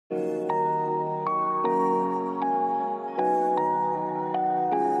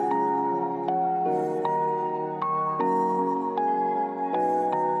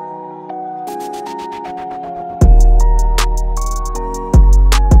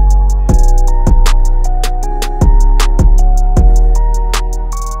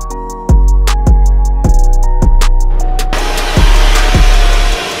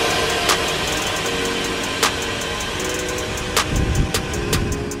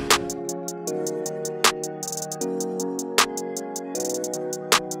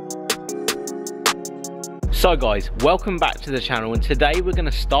So guys, welcome back to the channel, and today we're going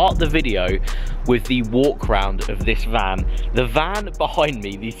to start the video with the walk round of this van. The van behind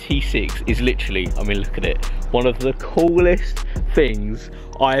me, the T6, is literally, I mean look at it, one of the coolest things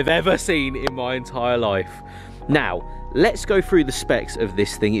I have ever seen in my entire life. Now, let's go through the specs of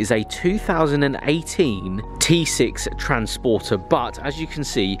this thing. It is a 2018 T6 transporter, but as you can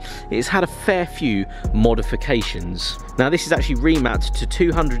see, it's had a fair few modifications. Now this is actually remapped to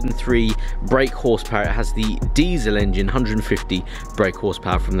 203 brake horsepower. It has the diesel engine, 150 brake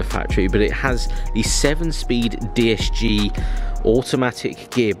horsepower from the factory, but it has the 7-speed DSG automatic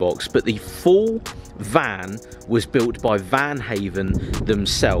gearbox. But the full van was built by Van Haven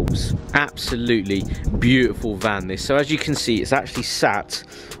themselves. Absolutely beautiful van this. So as you can see, it's actually sat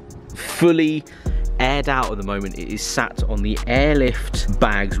fully aired out at the moment. It is sat on the airlift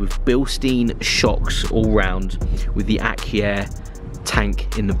bags with Bilstein shocks all round, with the Acquier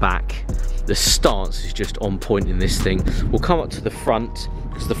tank in the back. The stance is just on point in this thing. We'll come up to the front,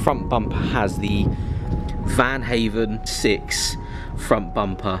 because the front bumper has the Van Haven 6 front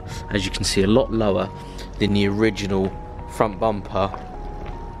bumper. As you can see, a lot lower than the original front bumper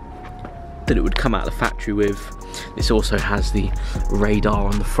that it would come out of the factory with. This also has the radar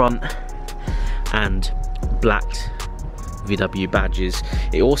on the front and blacked VW badges.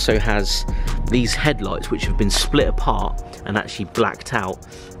 It also has these headlights which have been split apart and actually blacked out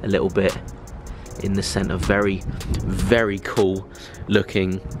a little bit in the center. Very, very cool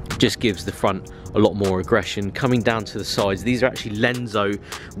looking. Just gives the front a lot more aggression. Coming down to the sides, these are actually Lenzo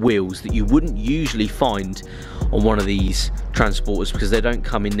wheels that you wouldn't usually find on one of these transporters because they don't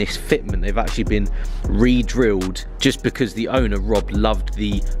come in this fitment. They've actually been re-drilled just because the owner, Rob, loved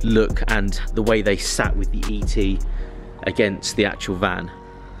the look and the way they sat with the ET against the actual van.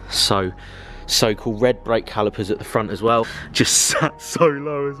 So cool. Red brake calipers at the front as well, just sat so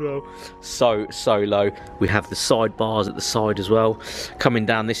low as well, so low. We have the side bars at the side as well. Coming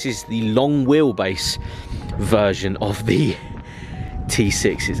down, this is the long wheelbase version of the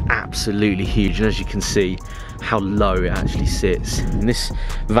T6. It's absolutely huge, and as you can see how low it actually sits. And this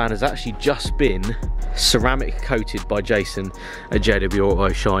van has actually just been ceramic coated by Jason at JW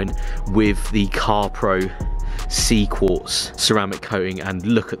Auto Shine with the CarPro C Quartz ceramic coating, and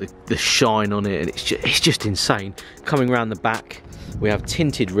look at the shine on it, and it's just insane. Coming around the back, we have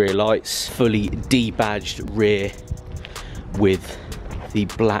tinted rear lights, fully debadged rear with the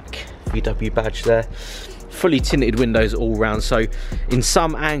black VW badge there. Fully tinted windows all round, so in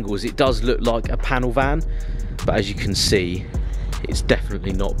some angles it does look like a panel van, but as you can see, it's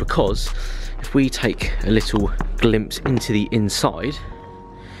definitely not, because if we take a little glimpse into the inside,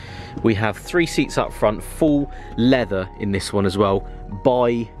 we have 3 seats up front, full leather in this one as well,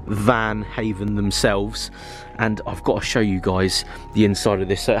 by Van Haven themselves. And I've got to show you guys the inside of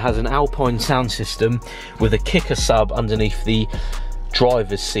this. So it has an Alpine sound system with a kicker sub underneath the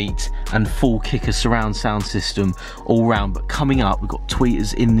driver's seat and full kicker surround sound system all round. But coming up, we've got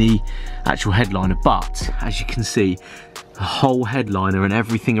tweeters in the actual headliner, but as you can see, the whole headliner and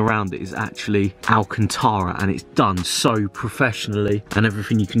everything around it is actually Alcantara, and it's done so professionally, and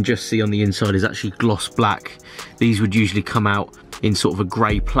everything you can just see on the inside is actually gloss black. These would usually come out in sort of a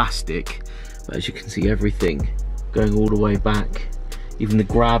grey plastic, but as you can see, everything going all the way back, even the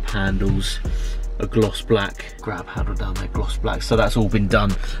grab handles a gloss black. Grab handle down there, gloss black. So that's all been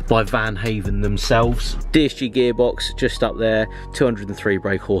done by Van Haven themselves. DSG gearbox just up there, 203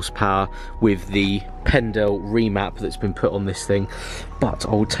 brake horsepower with the Pendel remap that's been put on this thing. But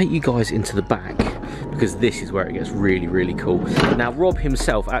I will take you guys into the back because this is where it gets really, really cool. Now, Rob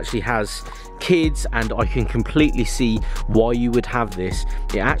himself actually has kids, and I can completely see why you would have this.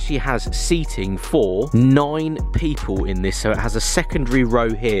 It actually has seating for 9 people in this, so it has a secondary row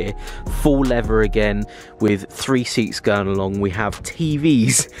here, full leather again, with 3 seats going along. We have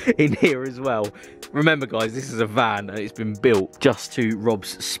TVs in here as well. Remember guys, this is a van and it's been built just to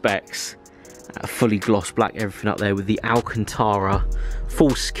Rob's specs. Fully gloss black, everything up there with the Alcantara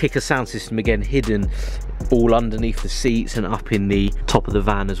full kicker sound system, again hidden all underneath the seats and up in the top of the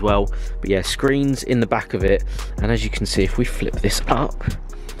van as well. But yeah, screens in the back of it, and as you can see, if we flip this up,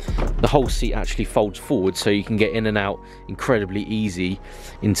 the whole seat actually folds forward, so you can get in and out incredibly easy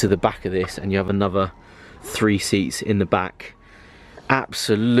into the back of this, and you have another 3 seats in the back.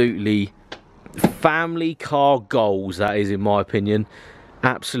 Absolutely family car goals, that is, in my opinion.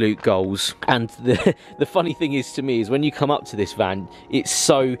 Absolute goals. And the funny thing is, to me, is when you come up to this van, it's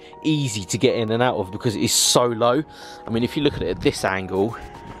so easy to get in and out of because it is so low. I mean, if you look at it at this angle,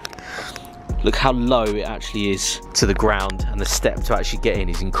 look how low it actually is to the ground, and the step to actually get in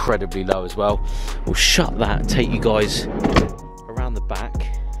is incredibly low as well. We'll shut that and take you guys around the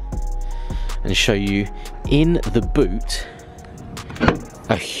back and show you in the boot.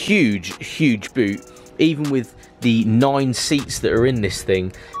 A huge boot. Even with the 9 seats that are in this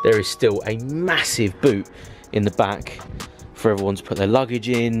thing, there is still a massive boot in the back for everyone to put their luggage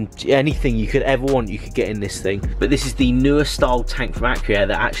in. Anything you could ever want, you could get in this thing. But this is the newer style tank from AccuAir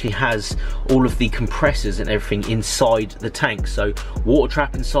that actually has all of the compressors and everything inside the tank. So water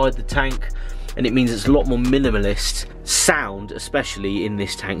trap inside the tank, and it means it's a lot more minimalist sound, especially in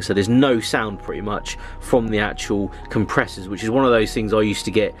this tank. So there's no sound pretty much from the actual compressors, which is one of those things I used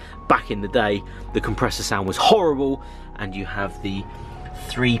to get back in the day. The compressor sound was horrible, and you have the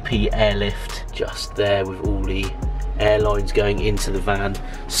 3P airlift just there with all the airlines going into the van.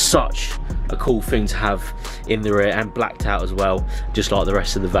 Such a cool thing to have in the rear, and blacked out as well, just like the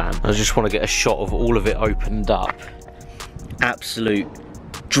rest of the van. I just want to get a shot of all of it opened up. Absolute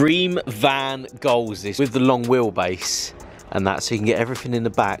dream van goals, this, with the long wheelbase and that, so you can get everything in the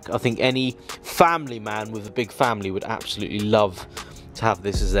back. I think any family man with a big family would absolutely love to have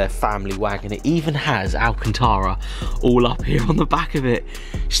this as their family wagon. It even has Alcantara all up here on the back of it.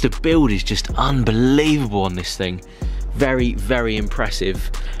 Just the build is just unbelievable on this thing. Very, very impressive.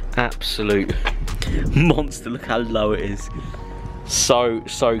 Absolute monster. Look how low it is. So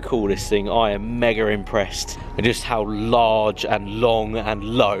cool, this thing. I am mega impressed at just how large and long and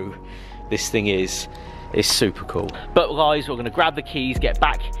low this thing is. It's super cool. But guys, we're gonna grab the keys, get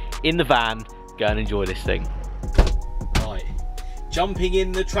back in the van, go and enjoy this thing. Right, jumping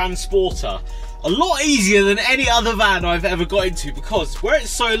in the Transporter. A lot easier than any other van I've ever got into, because where it's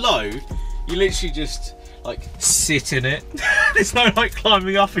so low, you literally just like sit in it. There's no like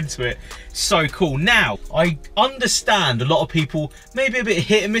climbing up into it. So cool. Now, I understand a lot of people maybe a bit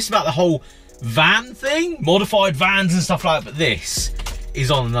hit and miss about the whole van thing, modified vans and stuff like that, but this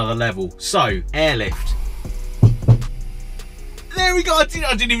is on another level. So, airlift. There we go. I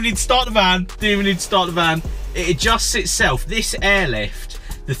didn't even need to start the van. It adjusts itself. This airlift,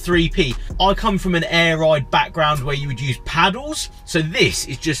 the 3P, I come from an air ride background where you would use paddles, so this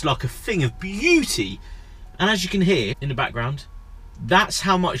is just like a thing of beauty. And as you can hear in the background, that's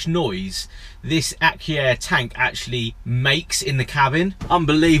how much noise this AccuAir tank actually makes in the cabin.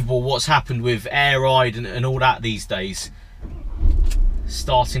 Unbelievable what's happened with air ride and all that these days.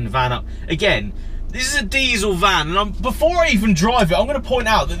 Starting the van up. Again, this is a diesel van, and before I even drive it, I'm going to point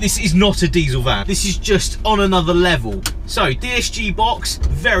out that this is not a diesel van. This is just on another level. So, DSG box,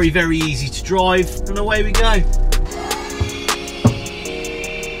 very, very easy to drive, and away we go.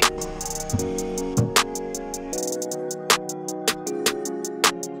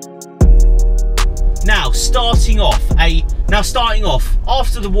 Now starting off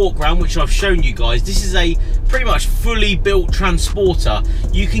after the walk round, which I've shown you guys, this is a pretty much fully built Transporter.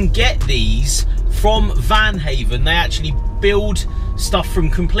 You can get these from Van Haven. They actually build stuff from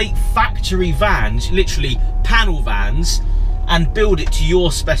complete factory vans, literally panel vans, and build it to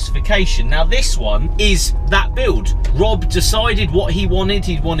your specification. Now this one is that build. Rob decided what he wanted.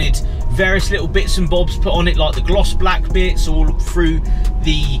 He wanted various little bits and bobs put on it, like the gloss black bits all through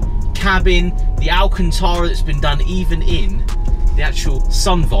the cabin, the Alcantara that's been done even in the actual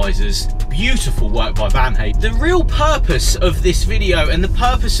sun visors. Beautiful work by Van Haven. The real purpose of this video, and the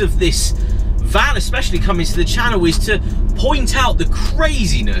purpose of this van especially coming to the channel, is to point out the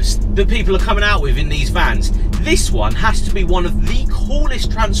craziness that people are coming out with in these vans. This one has to be one of the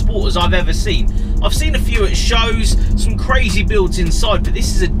coolest Transporters I've ever seen. I've seen a few at shows, some crazy builds inside, but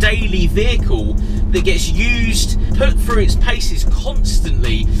this is a daily vehicle that gets used, put through its paces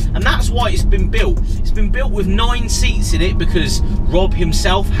constantly, and that's why it's been built. It's been built with 9 seats in it because Rob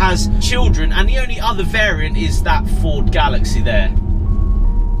himself has children, and the only other variant is that Ford Galaxy there.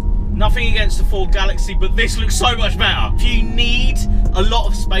 Nothing against the Ford Galaxy, but this looks so much better. If you need a lot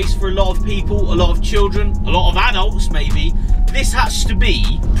of space for a lot of people, a lot of children, a lot of adults maybe, this has to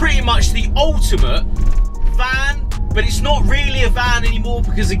be pretty much the ultimate van. But it's not really a van anymore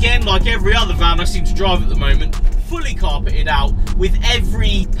because, again, like every other van I seem to drive at the moment, fully carpeted out with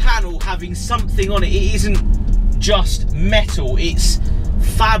every panel having something on it. It isn't just metal, it's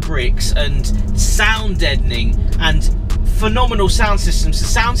fabrics and sound deadening and phenomenal sound system. So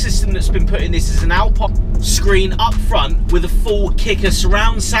the sound system that's been put in this is an Alpine screen up front with a full kicker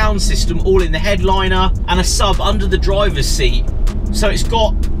surround sound system all in the headliner and a sub under the driver's seat. So it's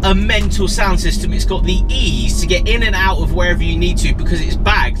got a mental sound system. It's got the ease to get in and out of wherever you need to because it's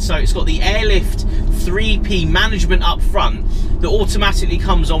bagged. So it's got the airlift 3P management up front that automatically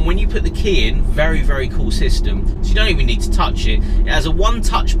comes on when you put the key in. Very, very cool system. So you don't even need to touch it. It has a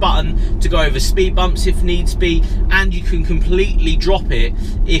one-touch button to go over speed bumps if needs be, and you can completely drop it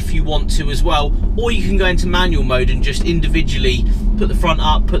if you want to as well. Or you can go into manual mode and just individually put the front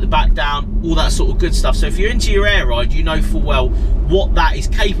up, put the back down, all that sort of good stuff. So if you're into your air ride, you know full well what that is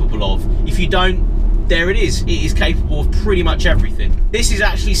capable of. If you don't, there it is. It is capable of pretty much everything. This is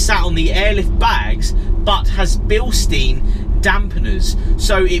actually sat on the airlift bags, but has Bilstein dampeners,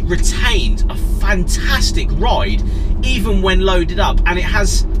 so it retained a fantastic ride even when loaded up, and it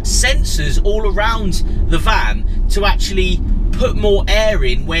has sensors all around the van to actually put more air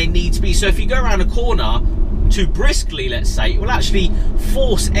in where needs be. So if you go around a corner too briskly, let's say, it will actually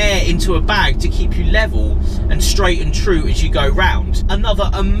force air into a bag to keep you level and straight and true as you go round. Another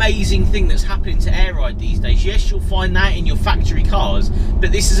amazing thing that's happening to air ride these days, yes, you'll find that in your factory cars,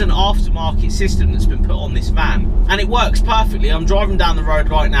 but this is an aftermarket system that's been put on this van, and it works perfectly. I'm driving down the road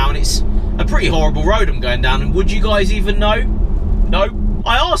right now and it's a pretty horrible road I'm going down, and would you guys even know? No.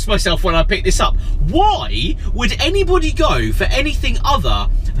 I asked myself when I picked this up, why would anybody go for anything other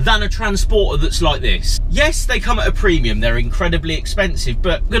than a transporter that's like this? Yes, they come at a premium, they're incredibly expensive,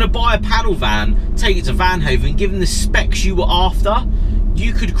 but gonna buy a panel van, take it to Van Hoven, give them the specs you were after,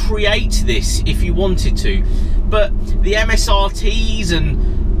 you could create this if you wanted to. But the MSRTs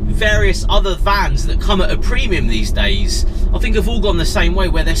and various other vans that come at a premium these days, I think have all gone the same way,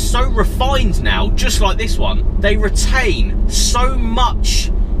 where they're so refined now, just like this one. They retain so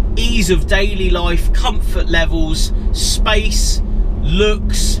much ease of daily life, comfort levels, space,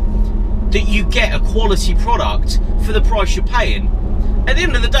 looks, that you get a quality product for the price you're paying. At the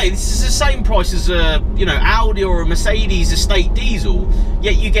end of the day, this is the same price as a, you know, Audi or a Mercedes estate diesel,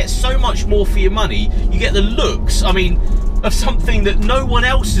 yet you get so much more for your money. You get the looks, I mean, of something that no one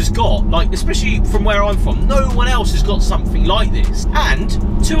else has got, like, especially from where I'm from, no one else has got something like this. And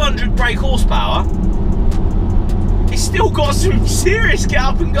 200 brake horsepower, it's still got some serious get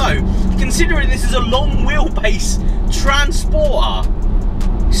up and go, considering this is a long wheelbase transporter.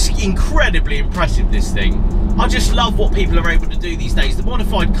 It's incredibly impressive, this thing. I just love what people are able to do these days. The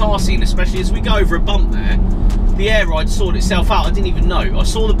modified car scene, especially as we go over a bump there, the air ride sorted itself out. I didn't even know. I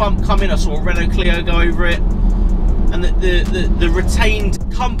saw the bump come in, I saw a Renault Clio go over it, and the retained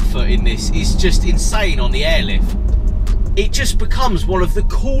comfort in this is just insane on the airlift. It just becomes one of the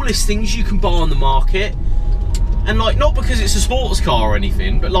coolest things you can buy on the market. And like, not because it's a sports car or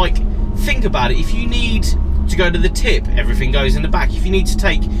anything, but like, think about it. If you need to go to the tip, everything goes in the back. If you need to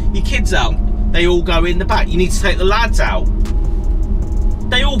take your kids out, they all go in the back. You need to take the lads out,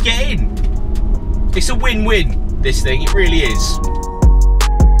 they all get in. It's a win-win, this thing, it really is.